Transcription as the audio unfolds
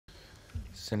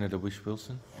Senator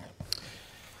Whish-Wilson.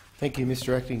 Thank you,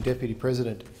 Mr Acting Deputy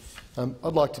President. I'd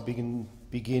like to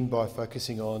begin by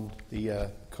focusing on the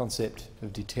concept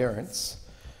of deterrence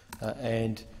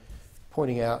and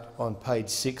pointing out on page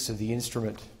 6 of the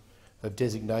instrument of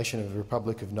designation of the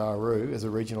Republic of Nauru as a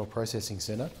regional processing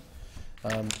centre,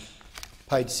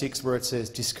 page 6 where it says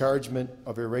discouragement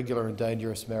of irregular and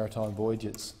dangerous maritime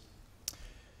voyages.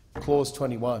 Clause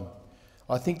 21.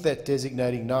 I think that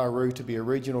designating Nauru to be a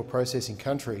regional processing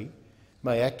country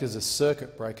may act as a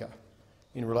circuit breaker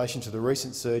in relation to the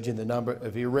recent surge in the number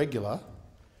of irregular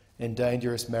and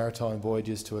dangerous maritime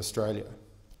voyages to Australia.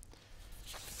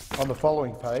 On the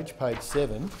following page, page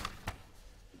 7,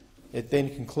 it then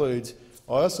concludes,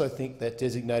 I also think that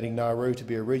designating Nauru to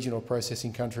be a regional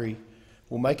processing country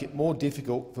will make it more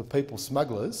difficult for people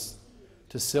smugglers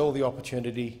to sell the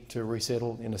opportunity to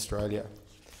resettle in Australia.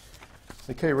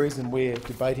 The key reason we're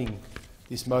debating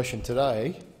this motion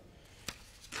today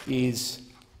is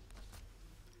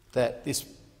that this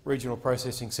regional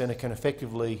processing centre can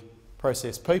effectively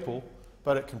process people,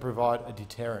 but it can provide a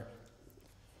deterrent.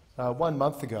 1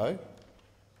 month ago,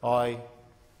 I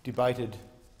debated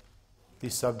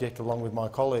this subject along with my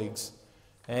colleagues,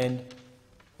 and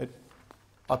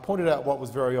I pointed out what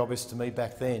was very obvious to me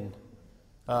back then,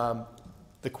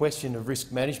 the question of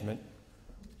risk management.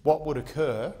 What would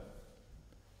occur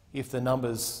if the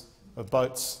numbers of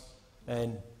boats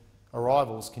and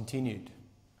arrivals continued?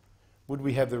 Would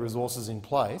we have the resources in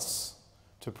place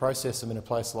to process them in a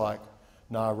place like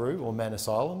Nauru or Manus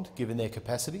Island, given their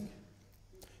capacity?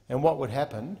 And what would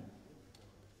happen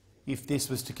if this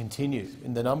was to continue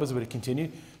and the numbers were to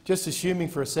continue, just assuming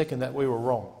for a second that we were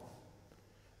wrong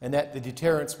and that the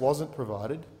deterrence wasn't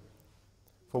provided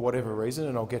for whatever reason,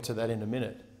 and I'll get to that in a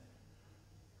minute?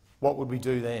 What would we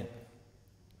do then?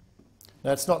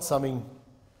 Now, it's not something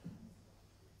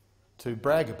to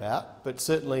brag about, but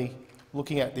certainly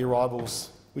looking at the arrivals,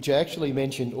 which are actually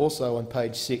mentioned also on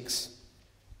page 6,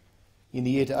 in the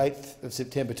year to 8th of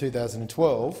September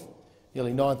 2012,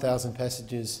 nearly 9,000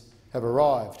 passengers have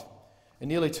arrived, and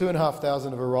nearly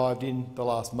 2,500 have arrived in the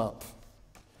last month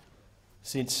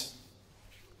since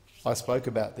I spoke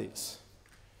about this.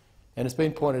 And it's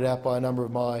been pointed out by a number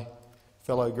of my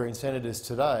fellow Green senators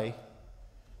today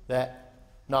that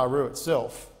Nauru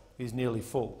itself is nearly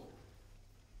full,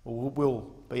 or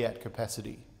will be at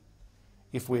capacity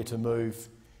if we're to move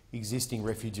existing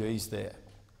refugees there.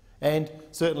 And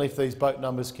certainly if these boat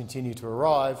numbers continue to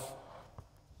arrive,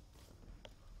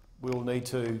 we'll need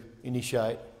to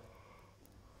initiate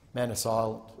Manus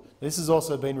Island. This has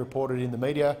also been reported in the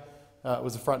media. It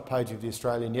was the front page of The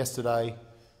Australian yesterday.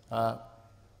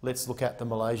 Let's look at the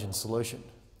Malaysian solution.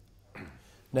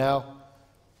 Now,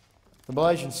 the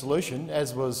Malaysian solution,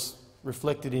 as was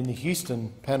reflected in the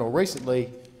Houston panel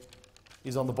recently,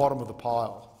 is on the bottom of the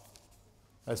pile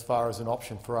as far as an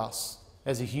option for us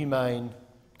as a humane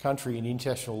country in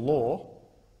international law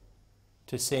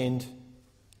to send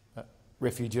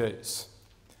refugees.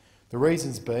 The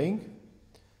reasons being,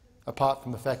 apart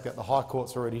from the fact that the High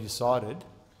Court's already decided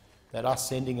that us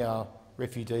sending our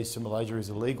refugees to Malaysia is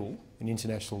illegal in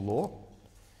international law,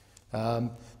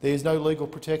 there is no legal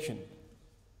protection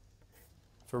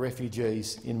for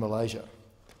refugees in Malaysia.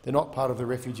 They're not part of the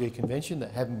Refugee Convention,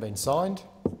 that haven't been signed.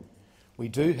 We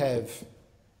do have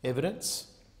evidence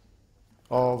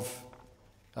of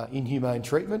inhumane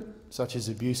treatment, such as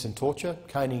abuse and torture.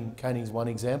 Caning's one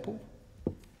example.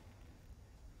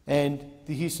 And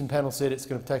the Houston panel said it's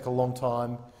going to take a long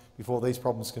time before these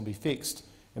problems can be fixed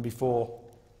and before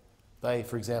they,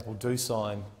 for example, do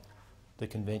sign the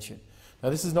convention. Now,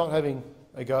 this is not having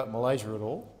a go at Malaysia at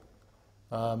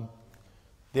all.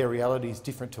 Their reality is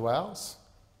different to ours.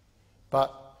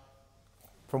 But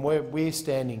from where we're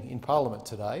standing in Parliament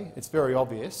today, it's very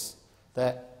obvious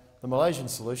that the Malaysian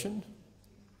solution,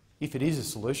 if it is a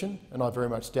solution, and I very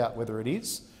much doubt whether it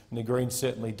is, and the Greens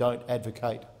certainly don't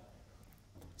advocate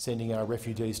sending our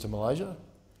refugees to Malaysia,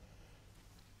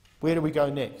 where do we go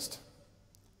next?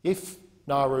 If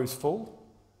Nauru's full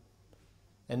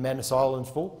and Manus Island's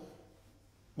full,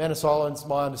 Manus Island's,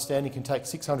 my understanding, can take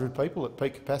 600 people at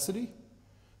peak capacity.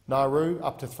 Nauru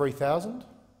up to 3,000,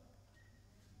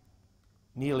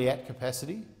 nearly at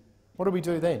capacity. What do we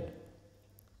do then?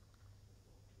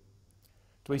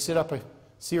 Do we set up a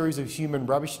series of human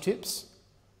rubbish tips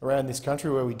around this country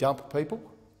where we dump people?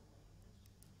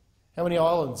 How many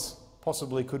islands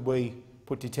possibly could we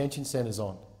put detention centres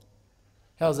on?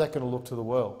 How is that going to look to the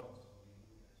world?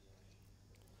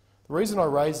 The reason I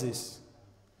raise this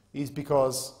is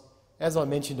because, as I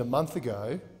mentioned a month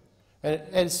ago, and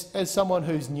as someone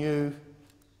who's new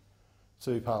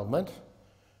to Parliament,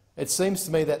 it seems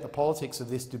to me that the politics of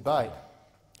this debate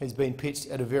has been pitched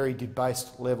at a very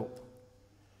debased level,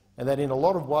 and that in a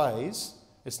lot of ways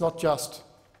it's not just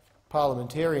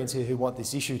parliamentarians here who want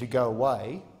this issue to go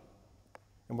away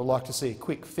and would like to see a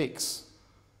quick fix,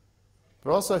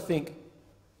 but I also think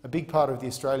a big part of the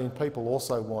Australian people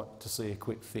also want to see a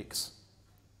quick fix.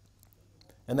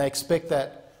 And they expect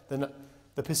that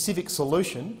the Pacific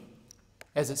solution,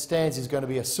 as it stands, is going to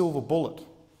be a silver bullet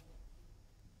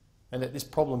and that this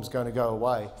problem is going to go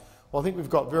away. Well, I think we've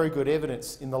got very good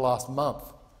evidence in the last month,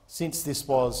 since this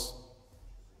was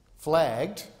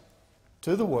flagged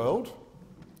to the world,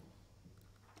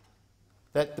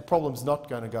 that the problem's not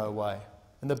going to go away.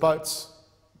 And the boats,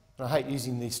 and I hate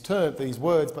using these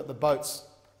words, but the boats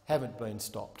haven't been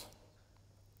stopped.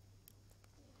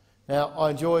 Now, I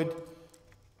enjoyed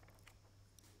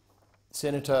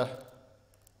Senator,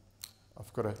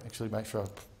 I've got to actually make sure I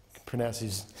pronounce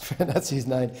his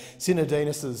name,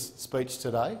 Sinodinos's speech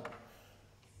today.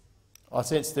 I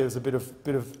sensed there was a bit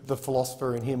of the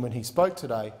philosopher in him when he spoke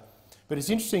today. But it's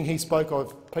interesting, he spoke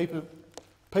of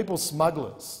people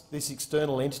smugglers, this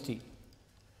external entity,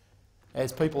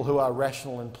 as people who are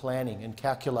rational and planning and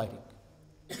calculating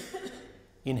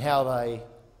in how they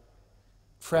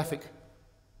traffic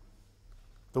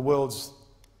the world's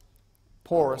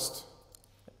poorest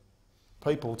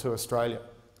people to Australia,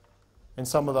 and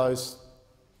some of those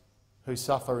who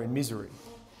suffer in misery.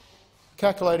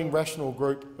 Calculating rational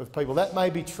group of people. That may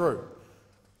be true.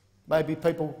 Maybe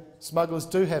smugglers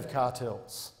do have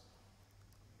cartels.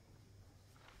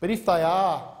 But if they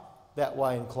are that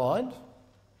way inclined,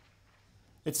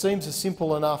 it seems a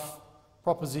simple enough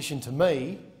proposition to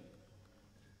me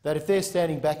that if they're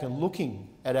standing back and looking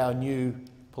at our new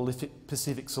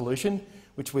Pacific solution,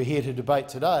 which we're here to debate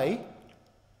today,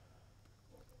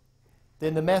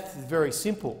 then the math is very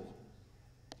simple.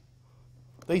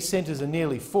 These centres are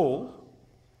nearly full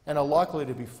and are likely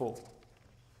to be full.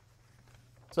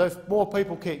 So if more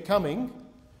people keep coming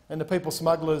and the people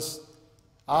smugglers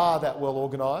are that well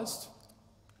organised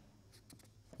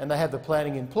and they have the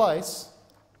planning in place,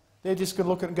 they're just going to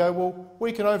look at it and go, well,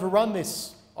 we can overrun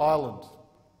this island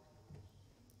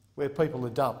where people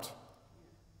are dumped.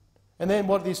 And then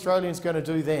what are the Australians going to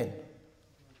do then?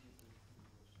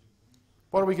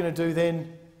 What are we going to do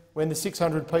then when the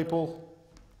 600 people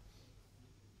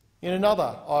in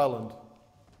another island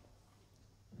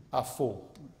are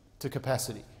full to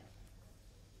capacity?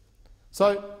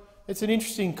 So it's an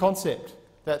interesting concept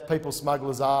that people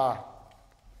smugglers are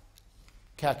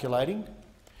calculating,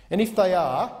 and if they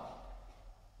are,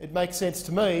 it makes sense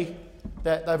to me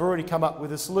that they've already come up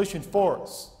with a solution for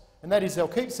us, and that is they'll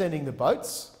keep sending the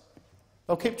boats,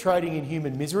 they'll keep trading in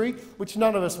human misery, which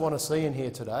none of us want to see in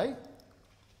here today,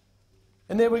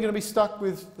 and then we're going to be stuck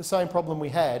with the same problem we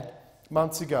had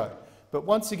months ago. But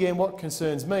once again, what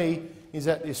concerns me is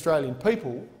that the Australian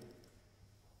people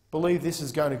believe this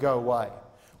is going to go away.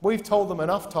 We've told them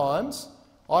enough times,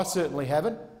 I certainly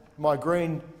haven't, my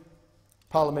Green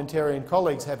parliamentarian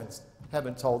colleagues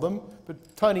haven't told them,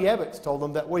 but Tony Abbott's told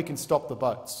them that we can stop the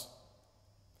boats.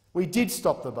 We did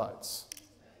stop the boats.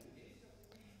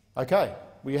 Okay,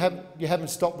 well, you haven't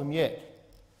stopped them yet.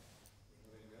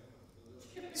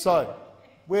 So,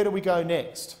 where do we go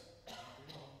next?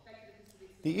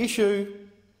 The issue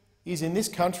is, in this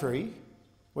country,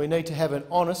 we need to have an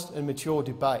honest and mature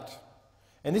debate.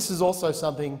 And this is also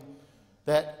something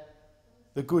that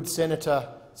the good Senator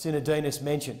Sinodinos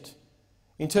mentioned,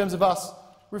 in terms of us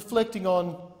reflecting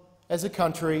on, as a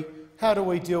country, how do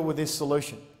we deal with this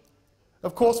solution?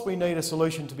 Of course we need a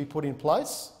solution to be put in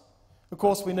place. Of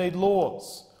course we need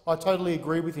laws. I totally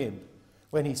agree with him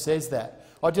when he says that.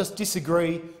 I just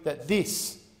disagree that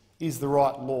this is the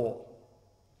right law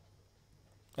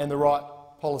and the right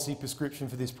policy prescription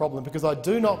for this problem, because I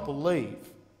do not believe,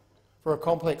 for a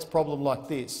complex problem like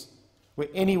this, we're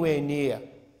anywhere near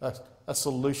a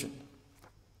solution.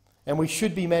 And we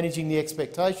should be managing the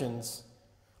expectations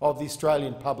of the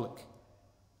Australian public.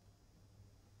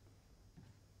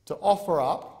 To offer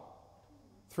up,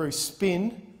 through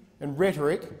spin and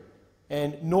rhetoric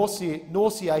and nauseating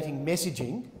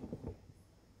messaging,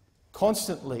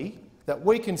 constantly, that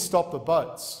we can stop the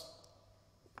boats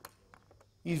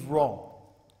is wrong.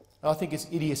 And I think it's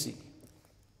idiocy.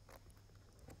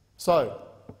 So,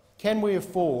 can we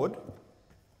afford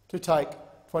to take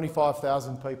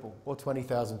 25,000 people or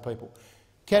 20,000 people?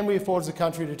 Can we afford as a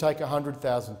country to take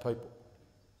 100,000 people?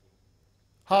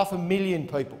 500,000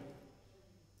 people?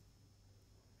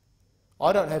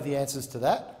 I don't have the answers to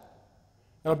that,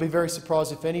 and I'd be very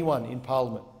surprised if anyone in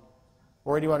Parliament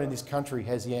or anyone in this country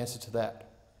has the answer to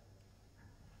that.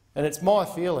 And it's my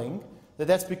feeling that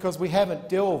that's because we haven't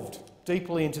delved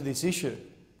deeply into this issue.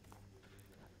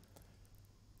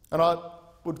 And I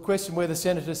would question whether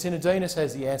Senator Sinodinos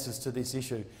has the answers to this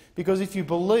issue, because if you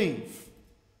believe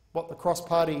what the Cross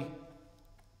Party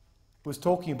was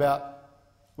talking about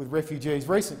with refugees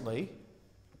recently,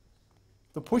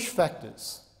 the push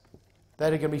factors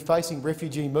that are going to be facing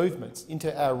refugee movements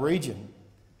into our region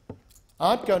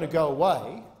aren't going to go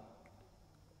away.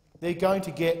 They're going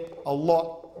to get a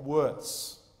lot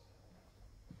worse.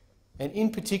 And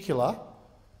in particular,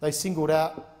 they singled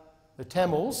out the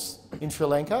Tamils in Sri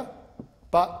Lanka,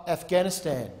 but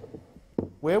Afghanistan,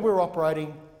 where we're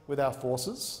operating with our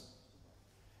forces,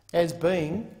 as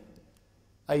being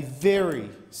a very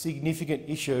significant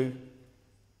issue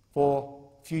for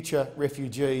future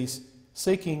refugees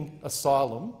seeking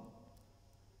asylum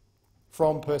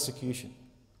from persecution.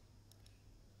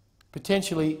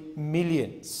 Potentially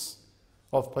millions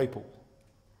of people.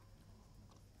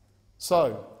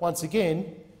 So, once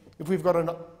again, if we've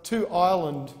got two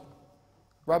island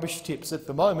rubbish tips at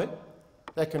the moment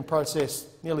that can process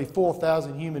nearly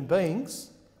 4,000 human beings,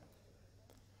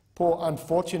 poor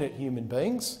unfortunate human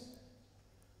beings,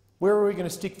 where are we going to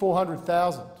stick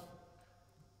 400,000?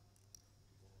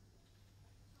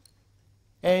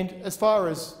 And as far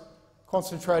as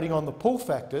concentrating on the pull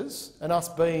factors and us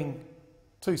being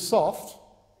too soft,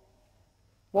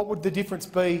 what would the difference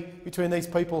be between these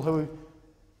people who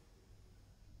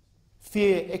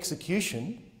fear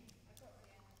execution,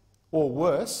 or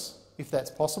worse, if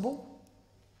that's possible,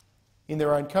 in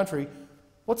their own country?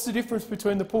 What's the difference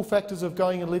between the pull factors of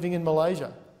going and living in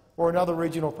Malaysia or another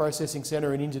regional processing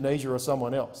centre in Indonesia or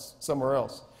somewhere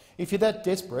else? If you're that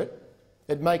desperate,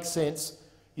 it makes sense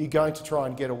you're going to try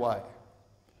and get away.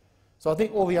 So I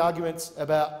think all the arguments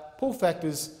about pull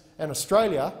factors and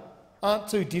Australia aren't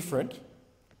too different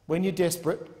when you're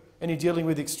desperate and you're dealing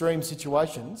with extreme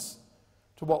situations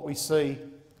to what we see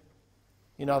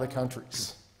in other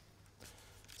countries.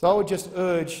 So I would just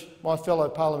urge my fellow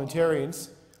parliamentarians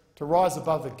to rise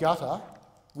above the gutter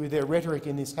with their rhetoric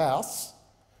in this House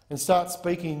and start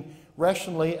speaking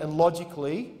rationally and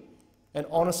logically and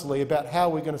honestly about how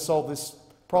we're going to solve this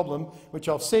problem, which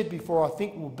I've said before I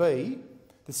think will be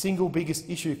the single biggest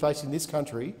issue facing this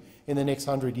country in the next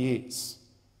 100 years.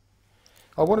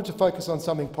 I wanted to focus on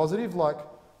something positive, like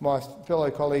my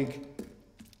fellow colleague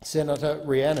Senator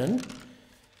Rhiannon,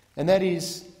 and that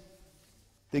is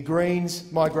the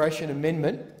Greens Migration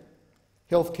Amendment,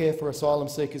 Healthcare for Asylum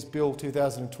Seekers Bill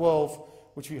 2012,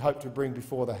 which we hope to bring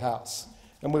before the House.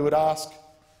 And we would ask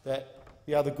that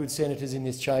the other good senators in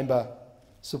this chamber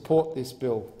support this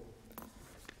bill.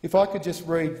 If I could just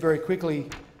read very quickly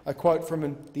a quote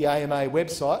from the AMA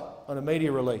website on a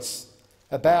media release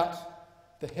about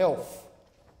the health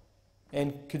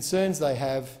and concerns they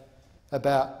have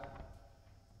about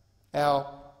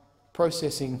our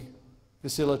processing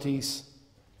facilities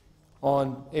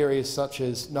on areas such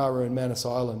as Nauru and Manus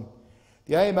Island.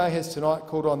 The AMA has tonight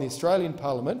called on the Australian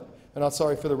Parliament, and I'm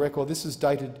sorry for the record, this is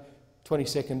dated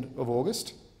 22nd of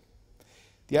August.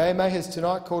 The AMA has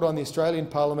tonight called on the Australian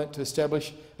Parliament to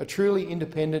establish a truly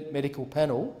independent medical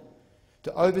panel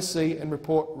to oversee and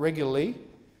report regularly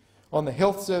on the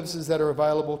health services that are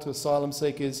available to asylum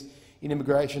seekers in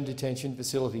immigration detention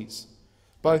facilities,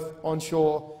 both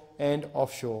onshore and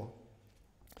offshore.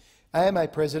 AMA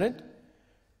President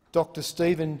Dr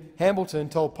Stephen Hambleton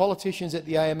told politicians at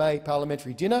the AMA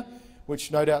parliamentary dinner, which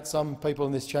no doubt some people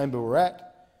in this chamber were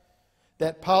at,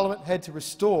 that Parliament had to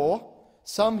restore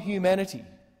some humanity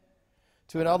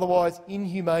to an otherwise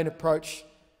inhumane approach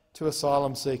to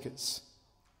asylum seekers.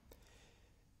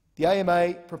 The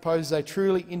AMA proposes a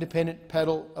truly independent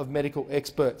panel of medical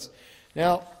experts.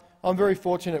 Now, I'm very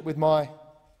fortunate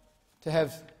to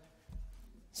have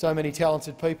so many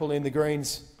talented people in the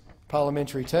Greens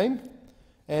parliamentary team,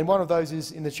 and one of those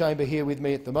is in the chamber here with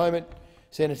me at the moment,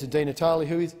 Senator Di Natale,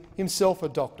 who is himself a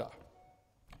doctor.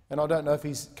 And I don't know if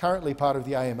he's currently part of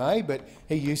the AMA, but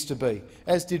he used to be,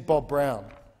 as did Bob Brown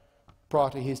prior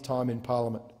to his time in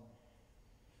Parliament.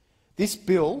 This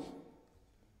bill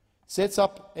sets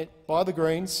up, by the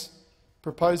Greens,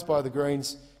 proposed by the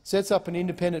Greens, sets up an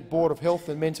independent board of health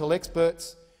and mental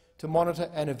experts to monitor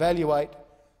and evaluate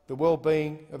the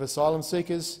well-being of asylum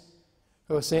seekers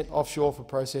who are sent offshore for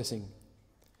processing.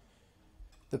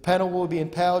 The panel will be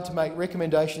empowered to make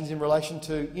recommendations in relation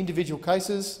to individual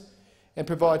cases and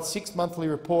provide 6 monthly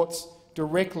reports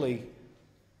directly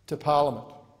to Parliament.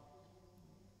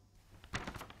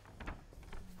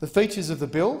 The features of the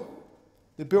bill.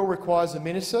 The bill requires a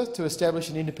minister to establish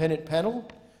an independent panel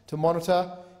to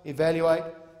monitor, evaluate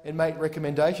and make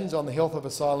recommendations on the health of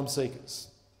asylum seekers.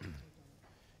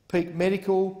 Peak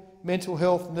medical, mental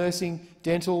health, nursing,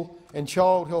 dental and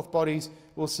child health bodies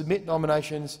will submit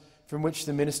nominations from which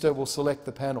the Minister will select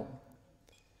the panel.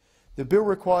 The bill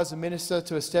requires the Minister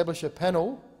to establish a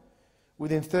panel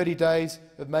within 30 days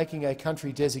of making a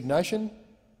country designation.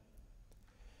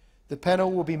 The panel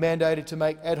will be mandated to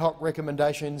make ad hoc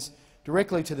recommendations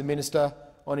directly to the Minister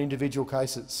on individual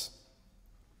cases.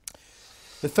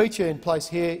 The feature in place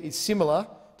here is similar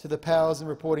to the powers and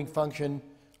reporting function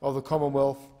of the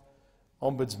Commonwealth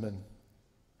Ombudsman.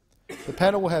 The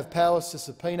panel will have powers to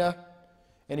subpoena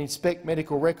and inspect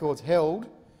medical records held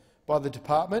by the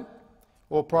department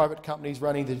or private companies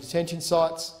running the detention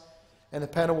sites, and the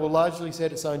panel will largely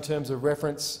set its own terms of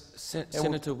reference.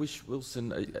 Senator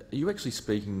Whish-Wilson, are you actually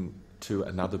speaking to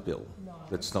another bill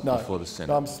that's not before the Senate?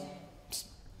 No, I'm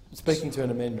speaking to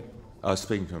an amendment. Oh,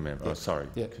 speaking to an amendment. Yeah. Oh, sorry.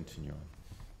 Yeah. Continue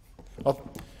on.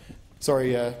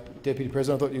 Sorry, Deputy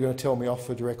President, I thought you were going to tell me off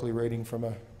for directly reading from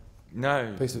a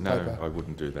piece of paper. No, I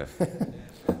wouldn't do that.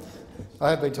 I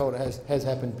have been told it has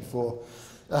happened before.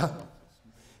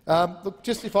 Look,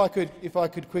 just if I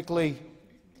could quickly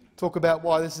talk about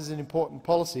why this is an important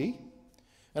policy,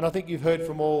 and I think you've heard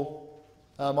from all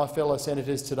my fellow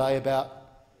senators today about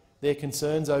their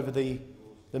concerns over the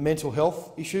mental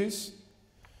health issues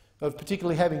of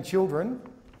particularly having children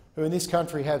who in this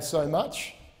country have so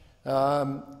much,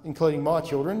 including my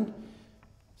children,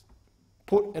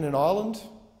 put in an island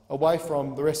away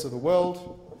from the rest of the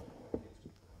world,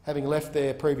 having left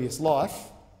their previous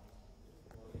life,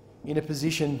 in a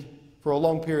position for a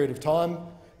long period of time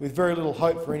with very little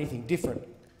hope for anything different.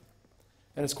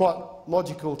 And it's quite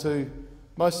logical to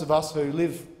most of us who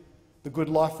live the good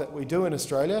life that we do in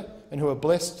Australia and who are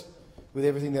blessed with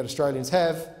everything that Australians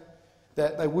have,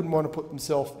 that they wouldn't want to put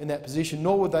themselves in that position,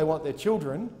 nor would they want their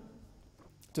children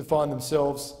to find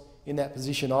themselves in that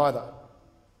position either.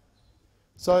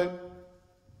 So,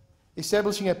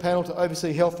 establishing a panel to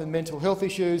oversee health and mental health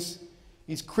issues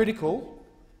is critical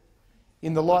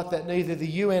in the light that neither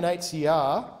the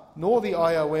UNHCR nor the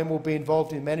IOM will be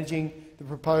involved in managing the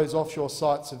proposed offshore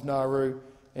sites of Nauru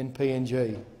and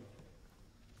PNG.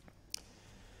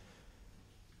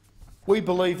 We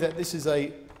believe that this is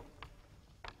a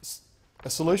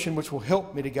solution which will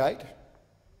help mitigate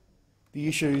the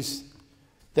issues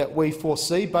that we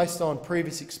foresee based on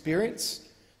previous experience,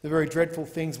 the very dreadful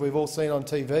things we've all seen on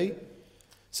TV,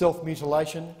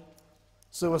 self-mutilation,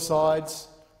 suicides,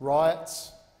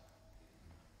 riots.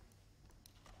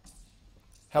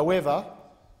 However,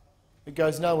 it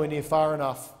goes nowhere near far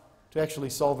enough to actually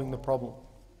solving the problem.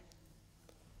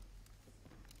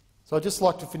 So I'd just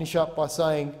like to finish up by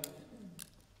saying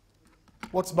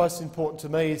what's most important to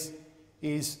me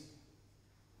is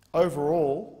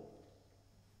overall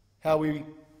how we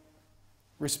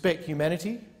respect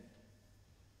humanity,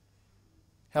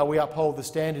 how we uphold the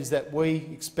standards that we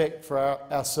expect for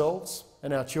ourselves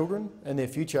and our children and their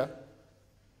future,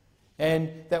 and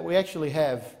that we actually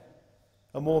have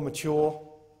a more mature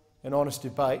and honest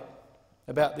debate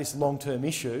about this long-term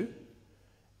issue,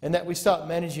 and that we start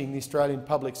managing the Australian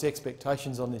public's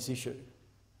expectations on this issue.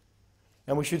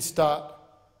 And we should start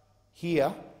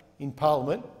here in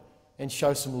Parliament and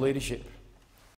show some leadership.